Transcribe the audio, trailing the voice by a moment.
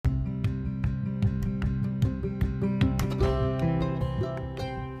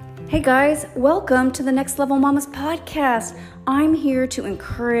Hey guys, welcome to the Next Level Mamas podcast. I'm here to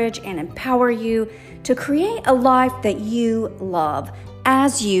encourage and empower you to create a life that you love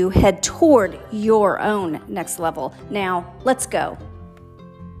as you head toward your own next level. Now, let's go.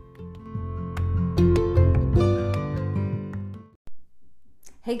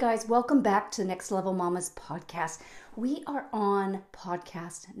 Hey guys, welcome back to Next Level Mamas podcast. We are on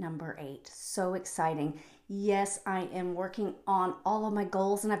podcast number 8. So exciting. Yes, I am working on all of my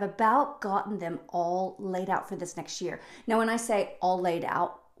goals and I've about gotten them all laid out for this next year. Now, when I say all laid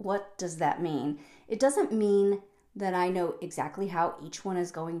out, what does that mean? It doesn't mean that I know exactly how each one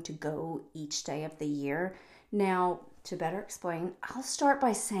is going to go each day of the year. Now, to better explain, I'll start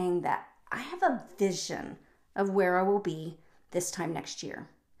by saying that I have a vision of where I will be this time next year.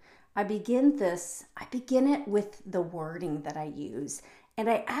 I begin it with the wording that I use, and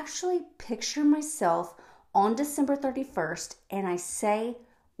I actually picture myself on December 31st, and I say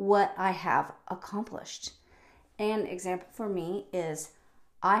what I have accomplished. An example for me is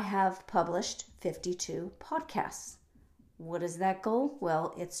I have published 52 podcasts. What is that goal?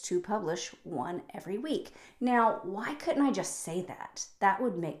 Well, it's to publish one every week. Now, why couldn't I just say that? That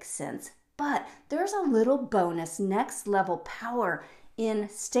would make sense. But there's a little bonus next level power in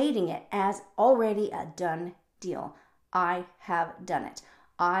stating it as already a done deal. I have done it.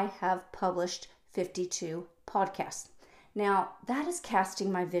 I have published 52 podcasts. Now, that is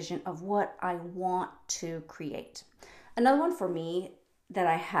casting my vision of what I want to create. Another one for me that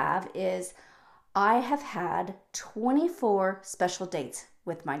I have is I have had 24 special dates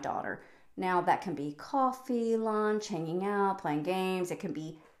with my daughter. Now, that can be coffee, lunch, hanging out, playing games. It can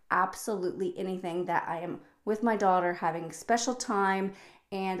be absolutely anything that I am with my daughter having special time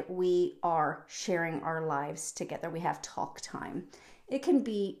and we are sharing our lives together. We have talk time. It can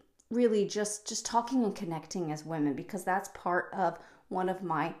be really just talking and connecting as women, because that's part of one of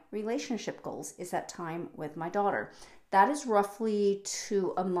my relationship goals is that time with my daughter. That is roughly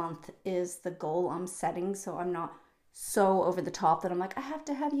 2 a month is the goal I'm setting. So I'm not so over the top that I'm like, I have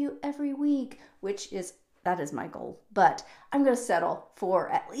to have you every week, that is my goal. But I'm going to settle for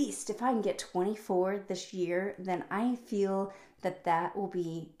at least, if I can get 24 this year, then I feel that will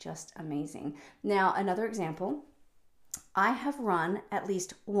be just amazing. Now, another example, I have run at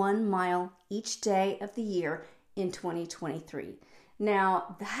least 1 mile each day of the year in 2023.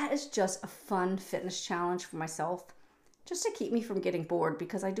 Now, that is just a fun fitness challenge for myself, just to keep me from getting bored,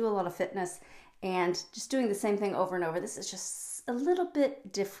 because I do a lot of fitness and just doing the same thing over and over. This is just a little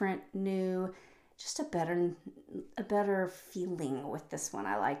bit different, new, just a better feeling with this one.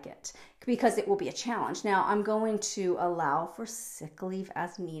 I like it because it will be a challenge. Now, I'm going to allow for sick leave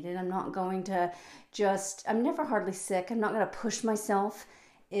as needed. I'm not going to I'm never hardly sick. I'm not going to push myself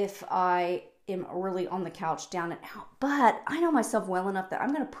if I am really on the couch down and out. But I know myself well enough that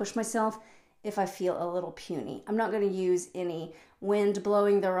I'm going to push myself if I feel a little puny. I'm not going to use any wind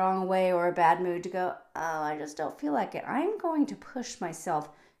blowing the wrong way or a bad mood to go, oh, I just don't feel like it. I'm going to push myself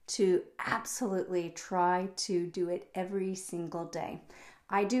to absolutely try to do it every single day.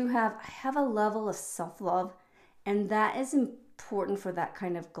 I have a level of self-love, and that is important for that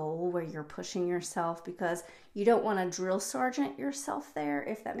kind of goal where you're pushing yourself, because you don't want to drill sergeant yourself there,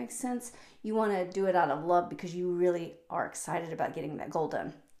 if that makes sense. You want to do it out of love because you really are excited about getting that goal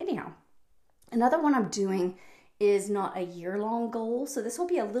done. Anyhow, another one I'm doing is not a year-long goal, so this will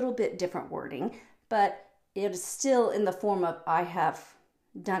be a little bit different wording, but it is still in the form of I have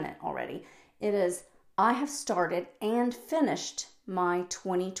done it already. It is I have started and finished my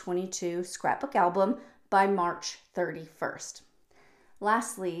 2022 scrapbook album by March 31st.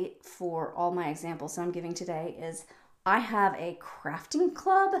 Lastly, for all my examples I'm giving today, is I have a crafting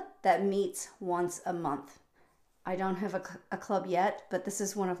club that meets once a month. I don't have a club yet, but this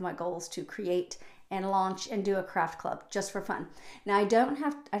is one of my goals, to create and launch and do a craft club just for fun. Now, I don't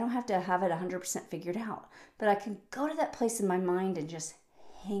have to have it 100% figured out, but I can go to that place in my mind and just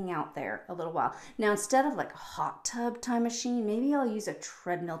hang out there a little while. Now, instead of like a hot tub time machine, maybe I'll use a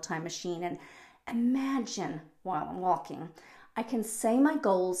treadmill time machine and imagine while I'm walking. I can say my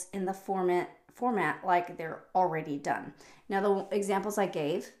goals in the format like they're already done. Now, the examples I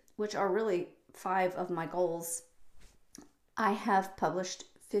gave, which are really 5 of my goals, I have published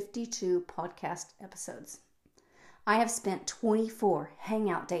 52 podcast episodes. I have spent 24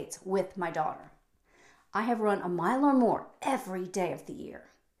 hangout dates with my daughter. I have run a mile or more every day of the year.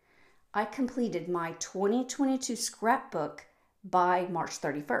 I completed my 2022 scrapbook by March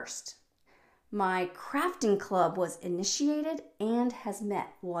 31st. My crafting club was initiated and has met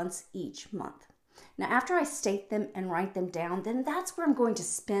once each month. Now, after I state them and write them down, then that's where I'm going to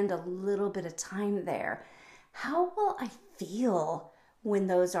spend a little bit of time there. How will I feel when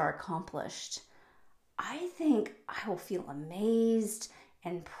those are accomplished. I think I will feel amazed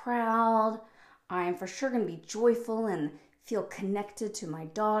and proud. I am for sure going to be joyful and feel connected to my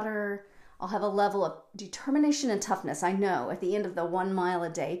daughter. I'll have a level of determination and toughness. I know at the end of the 1 mile a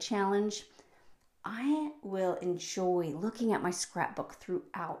day challenge, I will enjoy looking at my scrapbook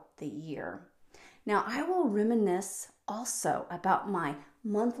throughout the year. Now, I will reminisce also about my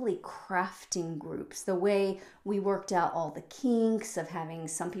monthly crafting groups, the way we worked out all the kinks of having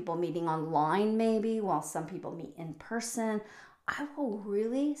some people meeting online maybe, while some people meet in person. I will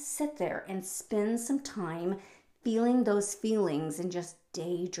really sit there and spend some time feeling those feelings and just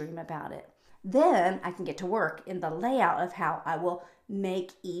daydream about it. Then I can get to work in the layout of how I will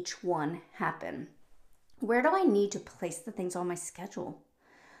make each one happen. Where do I need to place the things on my schedule?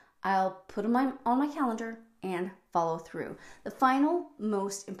 I'll put them on my calendar and follow through. The final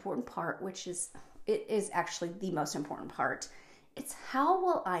most important part, it is actually the most important part, it's how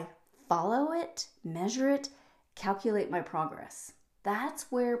will I follow it, measure it, calculate my progress.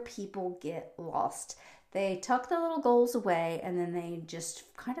 That's where people get lost. They tuck their little goals away and then they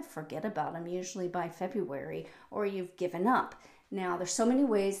just kind of forget about them, usually by February, or you've given up. Now, there's so many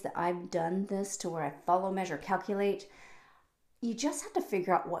ways that I've done this to where I follow, measure, calculate. You just have to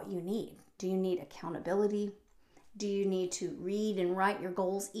figure out what you need. Do you need accountability? Do you need to read and write your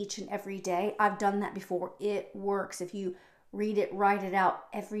goals each and every day? I've done that before. It works. If you read it, write it out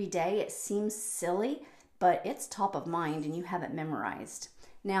every day, it seems silly, but it's top of mind and you have it memorized.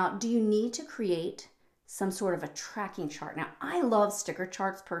 Now, do you need to create some sort of a tracking chart? Now, I love sticker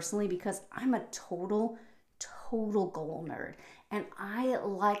charts personally because I'm a total goal nerd and I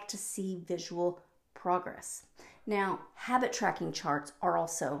like to see visual progress. Now, habit tracking charts are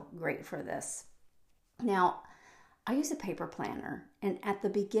also great for this. Now, I use a paper planner, and at the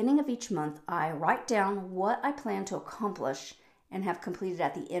beginning of each month, I write down what I plan to accomplish and have completed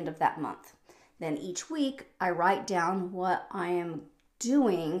at the end of that month. Then each week, I write down what I am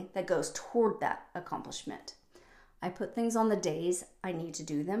doing that goes toward that accomplishment. I put things on the days I need to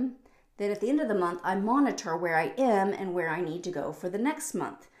do them. Then at the end of the month, I monitor where I am and where I need to go for the next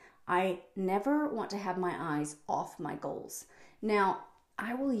month. I never want to have my eyes off my goals. Now,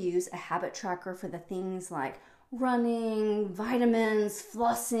 I will use a habit tracker for the things like running, vitamins,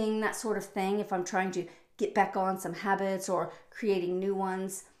 flossing, that sort of thing, if I'm trying to get back on some habits or creating new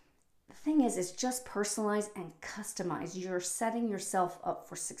ones. The thing is just personalize and customize. You're setting yourself up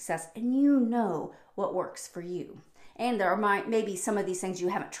for success and you know what works for you. And there might maybe some of these things you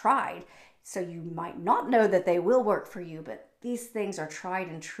haven't tried, so you might not know that they will work for you, but these things are tried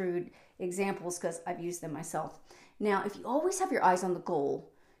and true examples because I've used them myself. Now, if you always have your eyes on the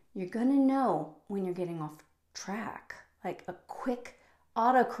goal, you're going to know when you're getting off track. Like a quick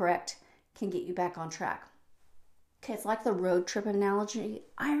autocorrect can get you back on track. Okay, it's like the road trip analogy.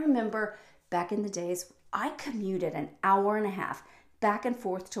 I remember back in the days, I commuted an hour and a half back and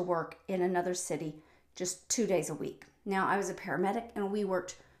forth to work in another city just 2 days a week. Now, I was a paramedic and we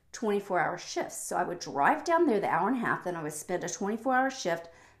worked 24-hour shifts. So I would drive down there the hour and a half, then I would spend a 24-hour shift,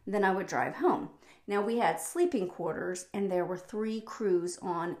 then I would drive home. Now, we had sleeping quarters and there were 3 crews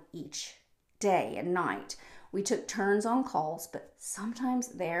on each day and night. We took turns on calls, but sometimes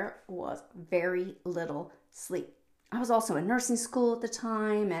there was very little sleep. I was also in nursing school at the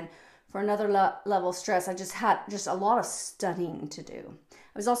time, and for another level of stress, I just had a lot of studying to do.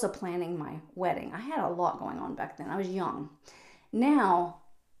 I was also planning my wedding. I had a lot going on back then. I was young. Now,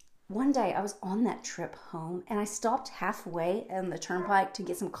 one day I was on that trip home and I stopped halfway on the turnpike to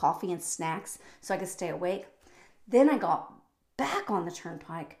get some coffee and snacks so I could stay awake. Then I got back on the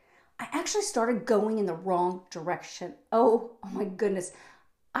turnpike. I actually started going in the wrong direction. Oh my goodness.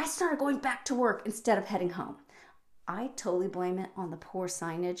 I started going back to work instead of heading home. I totally blame it on the poor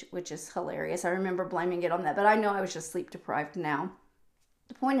signage, which is hilarious. I remember blaming it on that, but I know I was just sleep deprived now.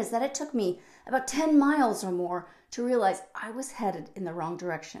 The point is that it took me about 10 miles or more to realize I was headed in the wrong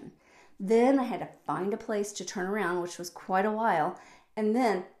direction. Then I had to find a place to turn around, which was quite a while, and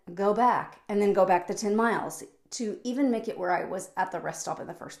then go back, and then go back the 10 miles to even make it where I was at the rest stop in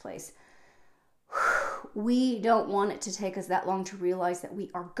the first place. We don't want it to take us that long to realize that we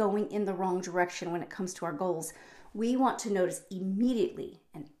are going in the wrong direction when it comes to our goals. We want to notice immediately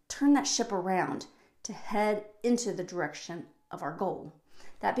and turn that ship around to head into the direction of our goal.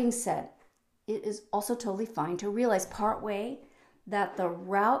 That being said, it is also totally fine to realize partway that the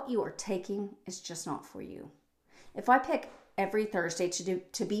route you are taking is just not for you. If I pick every Thursday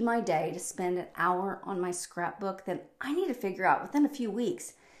to be my day to spend an hour on my scrapbook, then I need to figure out within a few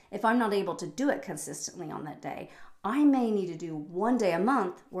weeks, if I'm not able to do it consistently on that day, I may need to do 1 day a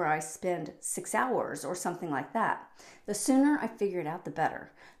month where I spend 6 hours or something like that. The sooner I figure it out, the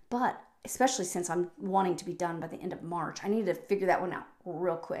better. But especially since I'm wanting to be done by the end of March, I need to figure that one out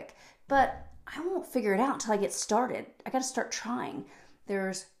real quick. But I won't figure it out until I get started. I got to start trying.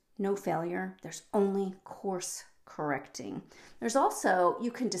 There's no failure. There's only course correcting. There's also,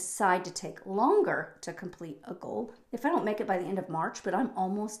 you can decide to take longer to complete a goal. If I don't make it by the end of March, but I'm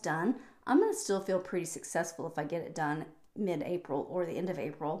almost done, I'm going to still feel pretty successful if I get it done mid-April or the end of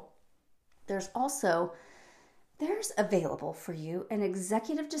April. There's available for you an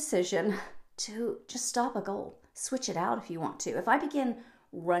executive decision to just stop a goal. Switch it out if you want to. If I begin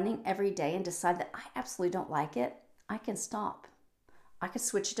running every day and decide that I absolutely don't like it, I can stop. I could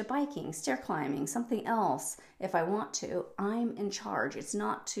switch to biking, stair climbing, something else if I want to. I'm in charge. It's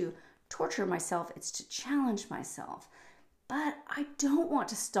not to torture myself, it's to challenge myself. But I don't want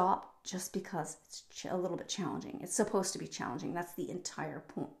to stop just because it's a little bit challenging. It's supposed to be challenging. That's the entire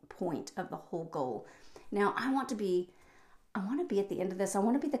point of the whole goal. Now, I want to be at the end of this, I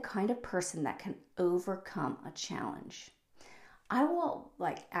want to be the kind of person that can overcome a challenge. I will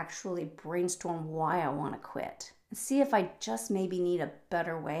actually brainstorm why I want to quit and see if I just maybe need a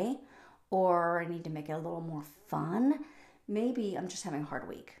better way or I need to make it a little more fun. Maybe I'm just having a hard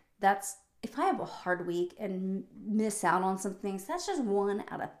week. If I have a hard week and miss out on some things, that's just 1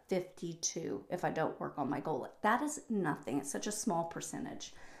 out of 52 if I don't work on my goal. That is nothing. It's such a small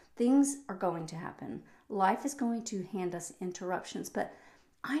percentage. Things are going to happen. Life is going to hand us interruptions, but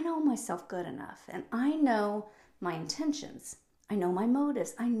I know myself good enough and I know my intentions. I know my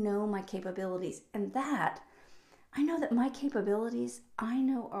motives. I know my capabilities. And I know that my capabilities,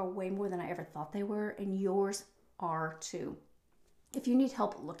 are way more than I ever thought they were, and yours are too. If you need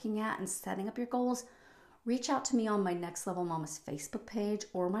help looking at and setting up your goals, reach out to me on my Next Level Mamas Facebook page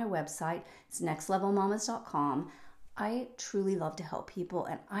or my website. It's nextlevelmamas.com. I truly love to help people,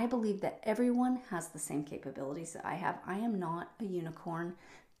 and I believe that everyone has the same capabilities that I have. I am not a unicorn,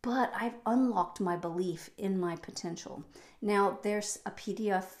 but I've unlocked my belief in my potential. Now, there's a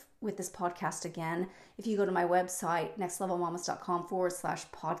PDF with this podcast again. If you go to my website,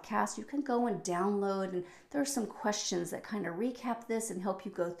 nextlevelmamas.com/podcast, you can go and download, and there are some questions that kind of recap this and help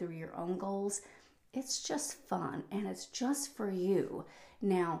you go through your own goals. It's just fun, and it's just for you.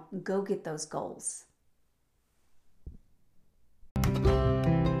 Now, go get those goals.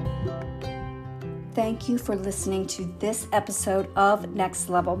 Thank you for listening to this episode of Next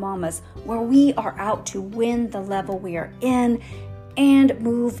Level Mamas, where we are out to win the level we are in and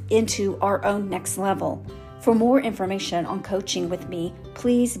move into our own next level. For more information on coaching with me,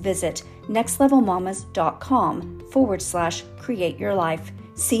 please visit nextlevelmamas.com/create your life.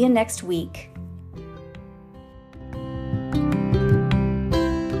 See you next week.